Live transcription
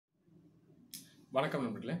வணக்கம்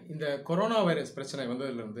நண்பர்களே. இந்த கொரோனா வைரஸ் பிரச்சனை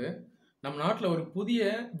வந்ததிலிருந்து நம்ம நாட்டில் ஒரு புதிய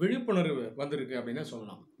விழிப்புணர்வு வந்திருக்கு அப்படின்னு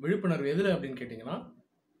சொல்லலாம். விழிப்புணர்வு எதில் அப்படின்னு கேட்டிங்கன்னா,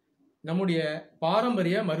 நம்முடைய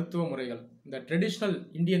பாரம்பரிய மருத்துவ முறைகள், இந்த ட்ரெடிஷ்னல்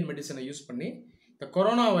இந்தியன் மெடிசனை யூஸ் பண்ணி இந்த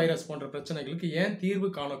கொரோனா வைரஸ் போன்ற பிரச்சனைகளுக்கு ஏன் தீர்வு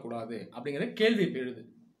காணக்கூடாது அப்படிங்கிற கேள்வி இப்போ எழுது.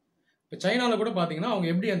 இப்போ சைனாவில் கூட பார்த்தீங்கன்னா, அவங்க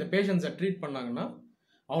எப்படி அந்த பேஷண்ட்ஸை ட்ரீட் பண்ணாங்கன்னா,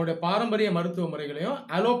 அவங்களுடைய பாரம்பரிய மருத்துவ முறைகளையும்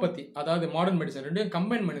அலோபதி, அதாவது மாடர்ன் மெடிசன் ரெண்டையும்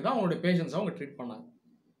கம்பைன் பண்ணி தான் அவங்களுடைய பேஷண்ட்ஸை அவங்க ட்ரீட் பண்ணாங்க.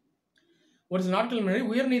 ஒரு சில நாட்கள் முன்னாடி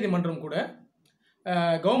உயர்நீதிமன்றம் கூட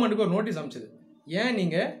கவர்மெண்ட்டுக்கு ஒரு நோட்டீஸ் அனுப்பிச்சது. ஏன்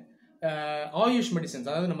நீங்கள் ஆயுஷ் மெடிசன்ஸ்,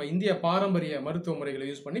 அதாவது நம்ம இந்திய பாரம்பரிய மருத்துவ முறைகளை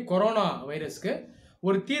யூஸ் பண்ணி கொரோனா வைரஸ்க்கு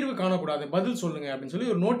ஒரு தீர்வு காணக்கூடாது, பதில் சொல்லுங்கள் அப்படின்னு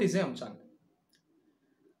சொல்லி ஒரு நோட்டீஸே அனுப்பிச்சாங்க.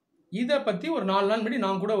 இதை பற்றி ஒரு 4 நாள் முன்னாடி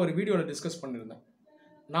நான் கூட ஒரு வீடியோவில் டிஸ்கஸ் பண்ணியிருந்தேன்.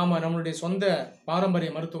 நாம் நம்மளுடைய சொந்த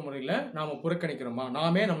பாரம்பரிய மருத்துவ முறைகளை நாம் புறக்கணிக்கிறோமா,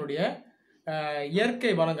 நாமே நம்மளுடைய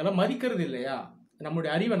இயற்கை வளங்களை மதிக்கிறது இல்லையா,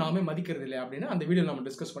 நம்மளுடைய அறிவை நாமே மதிக்கிறது இல்லையா அப்படின்னு அந்த வீடியோவில் நம்ம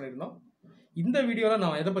டிஸ்கஸ் பண்ணியிருந்தோம். இந்த வீடியோவில்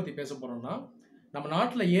நான் எதை பற்றி பேச போகிறோம்னா, நம்ம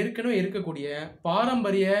நாட்டில் ஏற்கனவே இருக்கக்கூடிய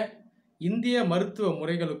பாரம்பரிய இந்திய மருத்துவ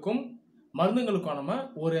முறைகளுக்கும் மருந்துகளுக்கான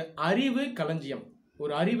ஒரு அறிவு களஞ்சியம்,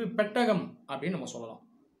 ஒரு அறிவு பெட்டகம் அப்படின்னு நம்ம சொல்லலாம்.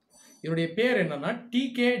 இதனுடைய பேர் என்னன்னா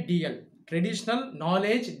TKDL, traditional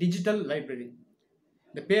knowledge digital library.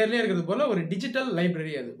 இந்த பேர்லேயே இருக்கிறது போல ஒரு டிஜிட்டல்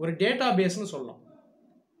லைப்ரரி, அது ஒரு டேட்டா பேஸ்ன்னு சொல்லலாம்.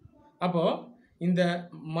 அப்போது இந்த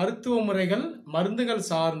மருத்துவ முறைகள் மருந்துகள்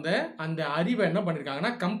சார்ந்த அந்த அறிவை என்ன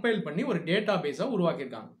பண்ணியிருக்காங்கன்னா கம்பைல் பண்ணி ஒரு டேட்டா பேஸை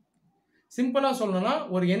உருவாக்கியிருக்காங்க. சிம்பிளாக சொல்லணும்னா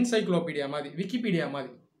ஒரு என்சைக்ளோபீடியா மாதிரி, விக்கிபீடியா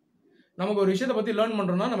மாதிரி. நமக்கு ஒரு விஷயத்தை பற்றி லேர்ன்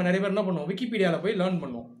பண்ணுறோம்னா நம்ம நிறைய பேர் என்ன பண்ணுவோம், விக்கிபீடியாவில் போய் லேர்ன்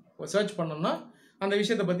பண்ணுவோம். ஒரு சர்ச் பண்ணோம்னா அந்த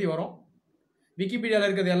விஷயத்தை பற்றி வரும். விக்கிபீடியாவில்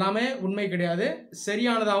இருக்கிறது எல்லாமே உண்மை கிடையாது,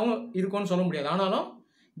 சரியானதாகவும் இருக்கும்னு சொல்ல முடியாது. ஆனாலும்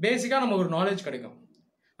பேசிக்காக நமக்கு ஒரு நாலேஜ் கிடைக்கும்.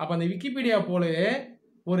 அப்போ அந்த விக்கிபீடியா போலவே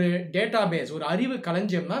ஒரு டேட்டா பேஸ், ஒரு அறிவு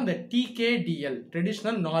களஞ்சியம் தான் இந்த TKDL,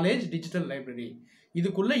 traditional knowledge digital library.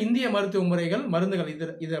 இதுக்குள்ளே இந்திய மருத்துவ முறைகள் மருந்துகள்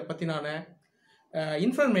இதை பற்றினான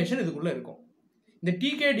இன்ஃபர்மேஷன் இதுக்குள்ளே இருக்கும். இந்த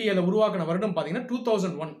TKDL உருவாக்கின வருடம் பார்த்தீங்கன்னா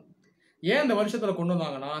 2001. ஏன் அந்த வருஷத்தில் கொண்டு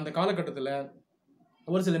வந்தாங்கன்னா, அந்த காலகட்டத்தில்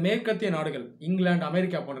ஒரு சில மேற்கத்திய நாடுகள், இங்கிலாந்து,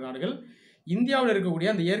 அமெரிக்கா போன்ற நாடுகள் இந்தியாவில் இருக்கக்கூடிய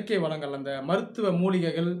அந்த இயற்கை வளங்கள், அந்த மருத்துவ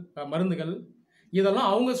மூலிகைகள், மருந்துகள்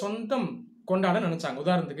இதெல்லாம் அவங்க சொந்தம் கொண்டாட நினச்சாங்க.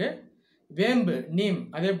 உதாரணத்துக்கு வேம்பு, நீம்,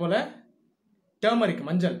 அதே போல் டர்மரிக்,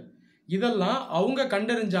 மஞ்சள், இதெல்லாம் அவங்க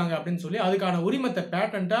கண்டறிஞ்சாங்க அப்படின்னு சொல்லி அதுக்கான உரிமத்தை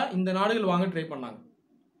பேட்டண்ட்டாக இந்த நாடுகள் வாங்க ட்ரை பண்ணாங்க.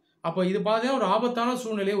 அப்போ இது பார்த்தீங்கன்னா ஒரு ஆபத்தான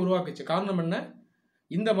சூழ்நிலையை உருவாக்குச்சு. காரணம் என்ன,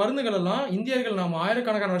 இந்த மருந்துகள் எல்லாம் இந்தியர்கள் நாம்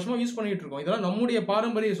ஆயிரக்கணக்கான வருஷமாக யூஸ் பண்ணிக்கிட்டு இருக்கோம். இதெல்லாம் நம்முடைய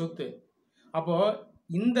பாரம்பரிய சொத்து. அப்போது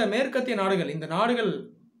இந்த மேற்கத்திய நாடுகள், இந்த நாடுகள்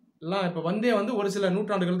எல்லாம் இப்போ வந்து ஒரு சில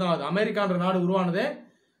நூற்றாண்டுகள் தான் ஆகுது. அமெரிக்கான்ற நாடு உருவானதே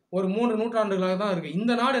ஒரு 3 நூற்றாண்டுகளாக தான் இருக்குது.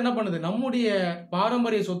 இந்த நாடு என்ன பண்ணுது, நம்முடைய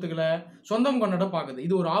பாரம்பரிய சொத்துக்களை சொந்தம் கொண்டாட பார்க்குது.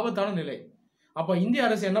 இது ஒரு ஆபத்தான நிலை. அப்போ இந்திய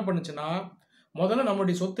அரசு என்ன பண்ணுச்சுன்னா, முதல்ல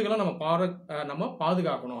நம்மளுடைய சொத்துக்களை நம்ம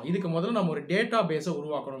பாதுகாக்கணும், இதுக்கு முதல்ல நம்ம ஒரு டேட்டா பேஸை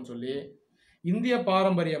உருவாக்கணும்னு சொல்லி இந்திய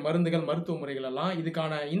பாரம்பரிய மருந்துகள் மருத்துவ முறைகள் எல்லாம்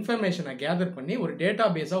இதுக்கான இன்ஃபர்மேஷனை கேதர் பண்ணி ஒரு டேட்டா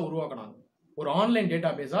பேஸாக உருவாக்கினாங்க. ஒரு ஆன்லைன்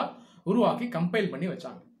டேட்டா பேஸாக உருவாக்கி கம்பைல் பண்ணி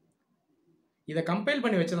வச்சாங்க. இதை கம்பைல்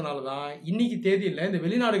பண்ணி வச்சதுனால தான் இன்னைக்கு தேதியில் இந்த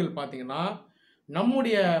வெளிநாடுகள் பார்த்தீங்கன்னா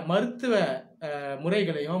நம்முடைய மருத்துவ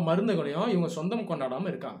முறைகளையும் மருந்துகளையும் இவங்க சொந்தம் கொண்டாடாமல்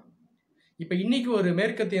இருக்காங்க. இப்போ இன்னைக்கு ஒரு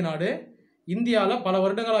மேற்கத்திய நாடு இந்தியாவில் பல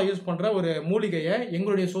வருடங்களாக யூஸ் பண்ணுற ஒரு மூலிகையை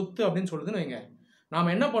எங்களுடைய சொத்து அப்படின்னு சொல்லுதுன்னு வைங்க,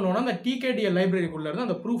 நாம் என்ன பண்ணுவோம்னா அந்த TKDL லைப்ரரிக்குள்ளே இருந்து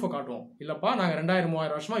அந்த ப்ரூஃபை காட்டுவோம். இல்லைப்பா, நாங்கள்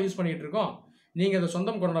 2000-3000 வருஷமாக யூஸ் பண்ணிகிட்டு இருக்கோம், நீங்கள் அதை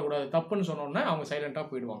சொந்தம் கொண்டாடக்கூடாது, தப்புன்னு சொன்னோன்னே அவங்க சைலண்ட்டாக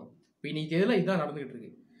போயிடுவாங்க. இப்போ இன்னைக்கு இதில் இதுதான் நடந்துகிட்டு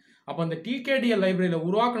இருக்கு. அப்போ அந்த TKDL லைப்ரரியில்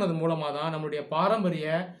உருவாக்குனது மூலமாக தான் நம்மளுடைய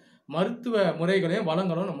பாரம்பரிய மருத்துவ முறைகளையும்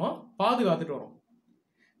வளங்களும் நம்ம பாதுகாத்துட்டு வரோம்.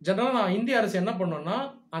 ஜென்ரலாக நான் இந்திய அரசு என்ன பண்ணோம்னா,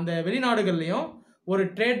 அந்த வெளிநாடுகள்லையும் ஒரு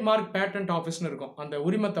ட்ரேட்மார்க் பேட்டன்ட் ஆஃபீஸ்னு இருக்கும், அந்த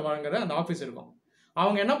உரிமத்தை வழங்குற அந்த ஆஃபீஸ் இருக்கும்.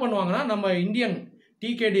 அவங்க என்ன பண்ணுவாங்கன்னா, நம்ம இந்தியன்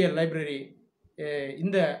TKDL லைப்ரரி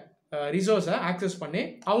இந்த ரிசோர்ஸை ஆக்சஸ் பண்ணி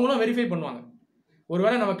அவங்களும் வெரிஃபை பண்ணுவாங்க.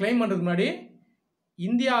 ஒருவேளை நம்ம கிளைம் பண்ணுறதுக்கு முன்னாடி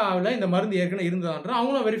இந்தியாவில் இந்த மருந்து ஏற்கனவே இருந்ததான்ற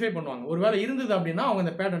அவங்களும் வெரிஃபை பண்ணுவாங்க. ஒருவேளை இருந்தது அப்படின்னா அவங்க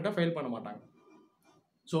இந்த பேட்டன்ட்டை ஃபைல் பண்ண மாட்டாங்க.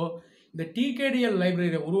 ஸோ இந்த TKDL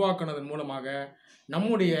லைப்ரரியை உருவாக்குனதன் மூலமாக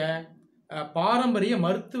நம்முடைய பாரம்பரிய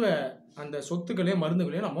மருத்துவ அந்த சொத்துக்களையும்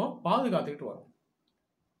மருந்துகளையும் நம்ம பாதுகாத்துக்கிட்டு வரோம்.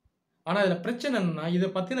 ஆனால் இதில் பிரச்சனை என்னன்னா, இதை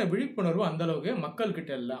பற்றின விழிப்புணர்வு அந்தளவுக்கு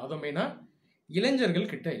மக்கள்கிட்ட இல்லை, அதுவும் மெயினாக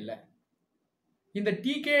இளைஞர்கள் கிட்ட இல்லை. இந்த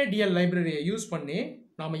TKDL லைப்ரரியை யூஸ் பண்ணி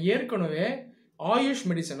நாம் ஏற்கனவே ஆயுஷ்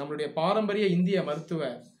மெடிசன், நம்மளுடைய பாரம்பரிய இந்திய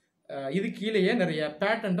மருத்துவ இது கீழேயே நிறைய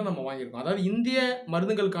பேட்டண்ட்டை நம்ம வாங்கியிருக்கோம். அதாவது இந்திய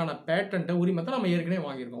மருந்துகளுக்கான பேட்டண்ட்டை உரிமத்தை நம்ம ஏற்கனவே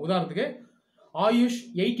வாங்கியிருக்கோம். உதாரணத்துக்கு ஆயுஷ்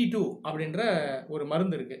 82 அப்படின்ற ஒரு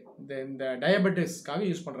மருந்து இருக்குது, இந்த டயபெட்டிஸ்க்காக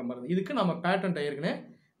யூஸ் பண்ணுற மருந்து. இதுக்கு நம்ம பேட்டன்ட்டை ஏற்கனவே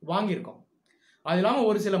வாங்கியிருக்கோம். அது இல்லாமல்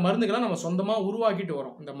ஒரு சில மருந்துகளை நம்ம சொந்தமாக உருவாக்கிட்டு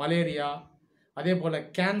வரோம். இந்த மலேரியா, அதே போல்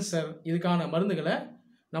கேன்சர், இதுக்கான மருந்துகளை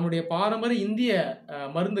நம்முடைய பாரம்பரிய இந்திய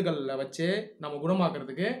மருந்துகளில் வச்சு நம்ம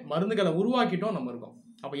குணமாக்குறதுக்கு மருந்துகளை உருவாக்கிட்டோம் நம்ம இருக்கோம்.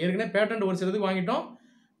 அப்போ ஏற்கனவே பேட்டன்ட் ஒரு சிலதுக்கு வாங்கிட்டோம்,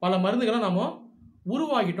 பல மருந்துகளை நம்ம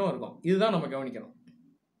உருவாக்கிட்டோம் இருக்கோம். இதுதான் நம்ம கவனிக்கணும்.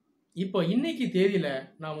 இப்போ இன்னைக்கு தேதியில்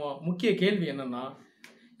நாம் முக்கிய கேள்வி என்னென்னா,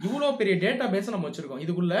 இவ்வளோ பெரிய டேட்டா பேஸை நம்ம வச்சுருக்கோம்.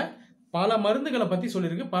 இதுக்குள்ள பல மருந்துகளை பற்றி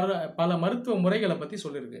சொல்லியிருக்கு, பல மருத்துவ முறைகளை பற்றி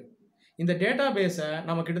சொல்லியிருக்கு. இந்த டேட்டா பேஸை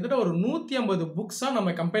நம்ம கிட்டத்தட்ட ஒரு 150 புக்ஸாக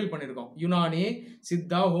நம்ம கம்பைல் பண்ணியிருக்கோம். யுனானி,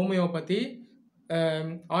 சித்தா, ஹோமியோபதி,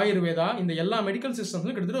 ஆயுர்வேதா, இந்த எல்லா மெடிக்கல்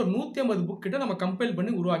சிஸ்டம்ஸும் கிட்டத்தட்ட ஒரு 150 புக் கிட்ட நம்ம கம்பைல்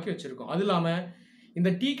பண்ணி உருவாக்கி வச்சுருக்கோம். அது இல்லாமல் இந்த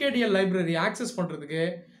TKDL லைப்ரரி ஆக்சஸ் பண்ணுறதுக்கு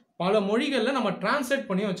பல மொழிகளில் நம்ம டிரான்ஸ்லேட்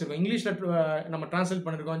பண்ணி வச்சுருக்கோம். இங்கிலீஷில் நம்ம டிரான்ஸ்லேட்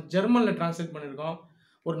பண்ணியிருக்கோம், ஜெர்மனில் டிரான்ஸ்லேட் பண்ணியிருக்கோம்,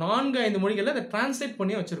 ஒரு 4-5 மொழிகளில் அதை டிரான்ஸ்லேட்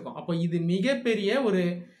பண்ணி வச்சுருக்கோம். அப்போ இது மிகப்பெரிய ஒரு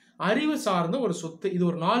அறிவு சார்ந்த ஒரு சொத்து. இது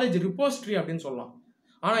ஒரு நாலேஜ் ரிப்போசிட்ரி அப்படின்னு சொல்லலாம்.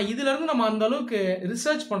 ஆனால் இதிலிருந்து நம்ம அந்த அளவுக்கு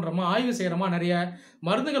ரிசர்ச் பண்ணுறோமா, ஆய்வு செய்கிறோமா, நிறைய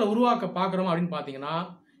மருந்துகளை உருவாக்க பார்க்குறோமா அப்படின்னு பார்த்தீங்கன்னா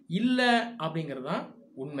இல்லை அப்படிங்கிறது தான்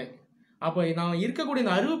உண்மை. அப்போ நான் இருக்கக்கூடிய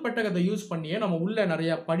இந்த அறிவு பெட்டகத்தை யூஸ் பண்ணியே நம்ம உள்ளே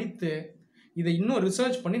நிறையா படித்து இதை இன்னும்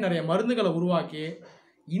ரிசர்ச் பண்ணி நிறைய மருந்துகளை உருவாக்கி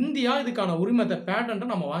இந்தியா இதுக்கான உரிமத்தை பேட்டன்ட்டை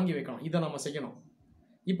நம்ம வாங்கி வைக்கணும். இதை நம்ம செய்யணும்.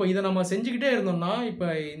 இப்போ இதை நம்ம செஞ்சுக்கிட்டே இருந்தோம்னா இப்போ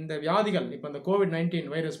இந்த வியாதிகள், இப்போ இந்த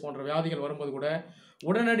COVID-19 வைரஸ் போன்ற வியாதிகள் வரும்போது கூட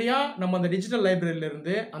உடனடியாக நம்ம அந்த டிஜிட்டல்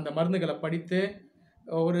லைப்ரரியிலிருந்து அந்த மருந்துகளை படித்து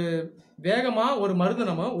ஒரு வேகமாக ஒரு மருந்து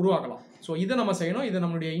நம்ம உருவாக்கலாம். ஸோ இதை நம்ம செய்யணும். இதை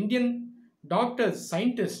நம்மளுடைய இந்தியன் டாக்டர்ஸ்,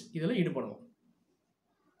 சயின்டிஸ்ட் இதில் ஈடுபடணும்.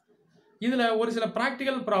 இதில் ஒரு சில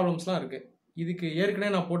ப்ராக்டிக்கல் ப்ராப்ளம்ஸ்லாம் இருக்குது. இதுக்கு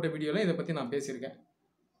ஏற்கனவே நான் போட்ட வீடியோவில் இதை பற்றி நான் பேசியிருக்கேன்.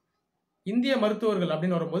 இந்திய மருத்துவர்கள்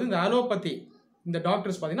அப்படின்னு வரும்போது இந்த அலோபதி இந்த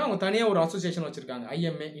டாக்டர்ஸ் பார்த்தீங்கன்னா அவங்க தனியாக ஒரு அசோசியேஷன் வச்சுருக்காங்க,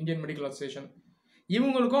 IMA, இந்தியன் மெடிக்கல் அசோசியேஷன்.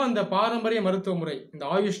 இவங்களுக்கும் அந்த பாரம்பரிய மருத்துவ முறை இந்த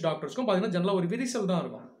ஆயுஷ் டாக்டர்ஸ்க்கும் பார்த்தீங்கன்னா ஜெனரலாக ஒரு விரிசல் தான்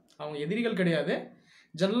இருக்கும். அவங்க எதிரிகள் கிடையாது.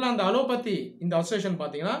 ஜெனரலாக அந்த அலோபதி இந்த அசோசியேஷன்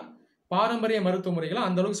பார்த்தீங்கன்னா பாரம்பரிய மருத்துவ முறைகளை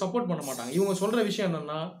அந்தளவுக்கு சப்போர்ட் பண்ண மாட்டாங்க. இவங்க சொல்கிற விஷயம்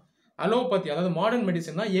என்னென்னா, அலோபதி அதாவது மாடர்ன்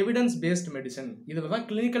மெடிசன்னா எவிடன்ஸ் பேஸ்டு மெடிசன், இதில் தான்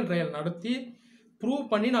கிளினிக்கல் ட்ரையல் நடத்தி ப்ரூவ்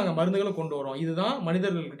பண்ணி நாங்கள் மருந்துகளை கொண்டு வரோம், இதுதான்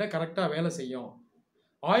மனிதர்கள்கிட்ட கரெக்டாக வேலை செய்யும்.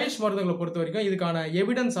 ஆயுஷ் மருந்துகளை பொறுத்த வரைக்கும் இதுக்கான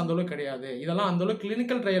எவிடன்ஸ் அந்தளவுக்கு கிடையாது, இதெல்லாம் அந்தளவுக்கு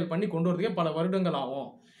கிளினிக்கல் ட்ரையல் பண்ணி கொண்டு வரதுக்கே பல வருடங்கள் ஆகும்,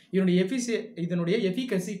 இதனுடைய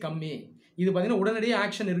எஃபிகசி கம்மி, இது பார்த்தீங்கன்னா உடனடியாக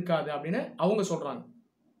ஆக்ஷன் இருக்காது அப்படின்னு அவங்க சொல்கிறாங்க.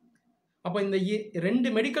 அப்போ இந்த 2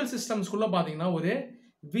 மெடிக்கல் சிஸ்டம்ஸ்குள்ளே பார்த்தீங்கன்னா ஒரு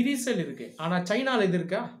விரிசல் இருக்குது. ஆனால் சைனாவில் இது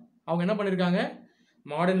இருக்கா? அவங்க என்ன பண்ணியிருக்காங்க,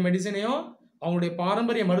 மாடர்ன் மெடிசனையும் அவங்களுடைய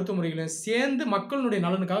பாரம்பரிய மருத்துவ முறைகளையும் சேர்ந்து மக்களுடைய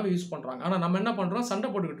நலனுக்காக யூஸ் பண்ணுறாங்க. ஆனால் நம்ம என்ன பண்ணுறோம், சண்டை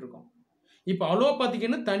போட்டுக்கிட்டு இருக்கோம். இப்போ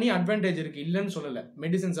அலோபதிக்குன்னு தனி அட்வான்டேஜ் இருக்குது, இல்லைன்னு சொல்லலை.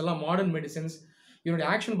 மெடிசின்ஸ் எல்லாம் மாடர்ன் மெடிசின்ஸ் இதனுடைய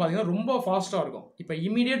ஆக்ஷன் பார்த்தீங்கன்னா ரொம்ப ஃபாஸ்ட்டாக இருக்கும். இப்போ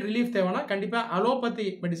இமீடியட் ரிலீஃப் தேவைன்னா கண்டிப்பாக அலோபதி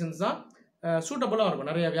மெடிசின்ஸ் தான் சூட்டபுளாக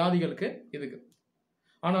இருக்கும் நிறைய வியாதிகளுக்கு இதுக்கு.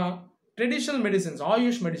 ஆனால் ட்ரெடிஷ்னல் மெடிசின்ஸ்,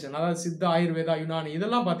 ஆயுஷ் மெடிசன் அதாவது சித்தா, ஆயுர்வேதா, யுனானி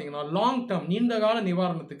இதெல்லாம் பார்த்தீங்கன்னா லாங் டேர்ம் நீண்ட கால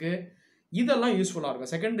நிவாரணத்துக்கு இதெல்லாம் யூஸ்ஃபுல்லாக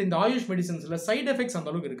இருக்கும். செகண்ட், இந்த ஆயுஷ் மெடிசன்ஸில் சைட் எஃபெக்ட்ஸ் அந்த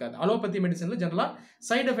அளவுக்கு இருக்காது. அலோபதி மெடிசனில் ஜெனரலாக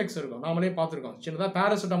சைட் எஃபெக்ட்ஸ் இருக்கும், நாமளே பார்த்துருக்கோம். சின்னதாக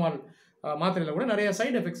பேராசிட்டமால் மாத்திரையில் கூட நிறைய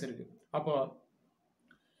சைட் எஃபெக்ட்ஸ் இருக்குது. அப்போ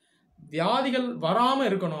வியாதிகள் வராமல்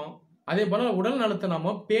இருக்கணும், அதே போல் உடல் நலத்தை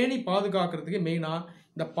நம்ம பேணி பாதுகாக்கிறதுக்கு மெயினாக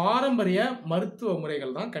இந்த பாரம்பரிய மருத்துவ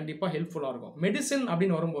முறைகள் தான் கண்டிப்பாக ஹெல்ப்ஃபுல்லாக இருக்கும். மெடிசின்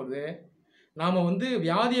அப்படின்னு வரும்போது நாம்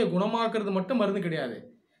வியாதியை குணமாக்குறது மட்டும் மருந்து கிடையாது,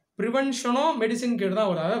 ப்ரிவென்ஷனும் மெடிசின் கேட்டு தான்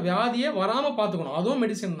வரும். அதாவது வியாதியை வராமல் பார்த்துக்கணும், அதுவும்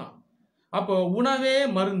மெடிசின் தான். அப்போ உணவே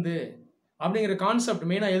மருந்து அப்படிங்கிற கான்செப்ட்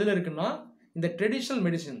மெயினாக எதில் இருக்குன்னா இந்த ட்ரெடிஷ்னல்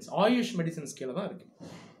மெடிசின்ஸ், ஆயுஷ் மெடிசின்ஸ் கீழே தான் இருக்குது.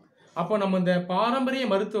 அப்போ நம்ம இந்த பாரம்பரிய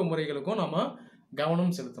மருத்துவ முறைகளுக்கும் நம்ம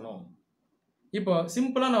கவனம் செலுத்தணும். இப்போ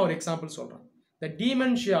சிம்பிளாக நான் ஒரு எக்ஸாம்பிள் சொல்கிறேன். இந்த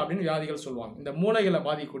டீமென்ஷியா அப்படின்னு வியாதிகள் சொல்லுவாங்க, இந்த மூளைகளை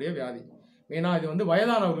பாதிக்கக்கூடிய வியாதி. மெயினாக இது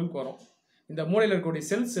வயதானவர்களுக்கு வரும். இந்த மூளையில் இருக்கக்கூடிய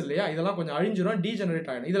செல்ஸ் இல்லையா, இதெல்லாம் கொஞ்சம் அழிஞ்சிடும், டீஜெனரேட்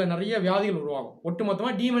ஆகிடும். இதில் நிறைய வியாதிகள் உருவாகும்.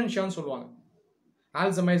 ஒட்டுமொத்தமாக டீமென்ஷியான்னு சொல்லுவாங்க.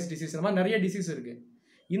 ஆல்சமைஸ் டிசீஸ், இந்த மாதிரி நிறைய டிசீஸ் இருக்குது.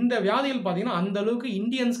 இந்த வியாதிகள் பார்த்தீங்கன்னா அந்த அளவுக்கு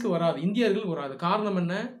இந்தியன்ஸ்க்கு வராது, இந்தியர்கள் வராது. காரணம்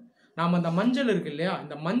என்ன, நாம் அந்த மஞ்சள் இருக்குது இல்லையா,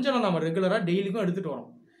 இந்த மஞ்சளை நம்ம ரெகுலராக டெய்லிக்கும் எடுத்துகிட்டு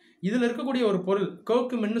வரோம். இதில் இருக்கக்கூடிய ஒரு பொருள்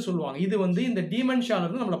கர்க்குமின்னு சொல்லுவாங்க. இது இந்த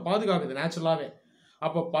டீமென்ஷியாவிலிருந்து நம்மளை பாதுகாக்குது நேச்சுரலாகவே.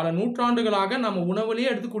 அப்போ பல நூற்றாண்டுகளாக நம்ம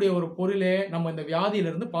உணவுலேயே எடுத்துக்கூடிய ஒரு பொருளே நம்ம இந்த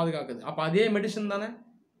வியாதியிலிருந்து பாதுகாக்குது. அப்போ அதே மெடிசன் தானே.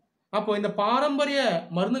 அப்போ இந்த பாரம்பரிய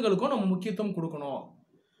மருந்துகளுக்கும் நம்ம முக்கியத்துவம் கொடுக்கணும்.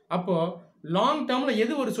 அப்போ லாங் டேர்மில்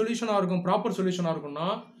எது ஒரு சொல்யூஷனாக இருக்கும், ப்ராப்பர் சொல்யூஷனாக இருக்கும்னா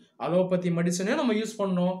அலோபதி மெடிசனே நம்ம யூஸ்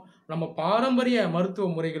பண்ணணும், நம்ம பாரம்பரிய மருத்துவ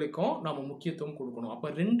முறைகளுக்கும் நம்ம முக்கியத்துவம் கொடுக்கணும். அப்போ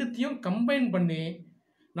ரெண்டுத்தையும் கம்பைன் பண்ணி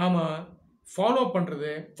நாம் ஃபாலோ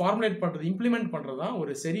பண்ணுறது, ஃபார்முலேட் பண்ணுறது, இம்ப்ளிமெண்ட் பண்ணுறது தான்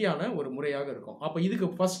ஒரு சரியான ஒரு முறையாக இருக்கும். அப்போ இதுக்கு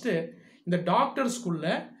ஃபஸ்ட்டு இந்த டாக்டர்ஸ்குள்ள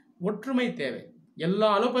ஒற்றுமை தேவை. எல்லா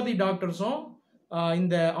அலோபதி டாக்டர்ஸும்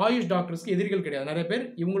இந்த ஆயுஷ் டாக்டர்ஸ்க்கு எதிரிகள் கிடையாது. நிறைய பேர்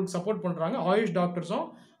இவங்களுக்கு சப்போர்ட் பண்ணுறாங்க, ஆயுஷ் டாக்டர்ஸும்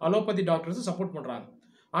அலோபதி டாக்டர்ஸும் சப்போர்ட் பண்ணுறாங்க.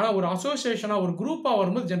 ஆனால் ஒரு அசோசியேஷனாக ஒரு குரூப்பாக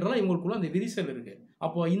வரும்போது ஜென்ரலாக இவங்களுக்குள்ள அந்த விரிசல் இருக்குது.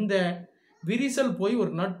 அப்போது இந்த விரிசல் போய்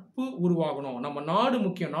ஒரு நட்பு உருவாகணும். நம்ம நாடு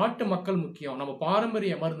முக்கியம், நாட்டு மக்கள் முக்கியம், நம்ம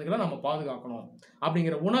பாரம்பரிய மருந்துகளை நம்ம பாதுகாக்கணும்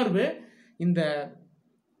அப்படிங்கிற உணர்வு இந்த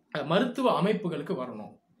மருத்துவ அமைப்புகளுக்கு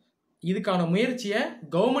வரணும். இதுக்கான முயற்சியை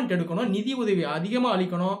கவர்மெண்ட் எடுக்கணும். நிதி உதவி அதிகமாக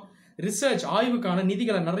அளிக்கணும். ரிசர்ச் ஆய்வுக்கான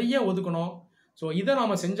நிதிகளை நிறைய ஒதுக்கணும். ஸோ இதை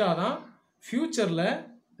நாம் செஞ்சாதான் ஃப்யூச்சரில்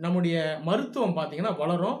நம்முடைய மருத்துவம் பார்த்தீங்கன்னா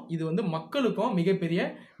வளரும். இது வந்து மக்களுக்கும்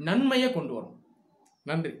மிகப்பெரிய நன்மையை கொண்டு வரும்.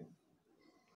 நன்றி.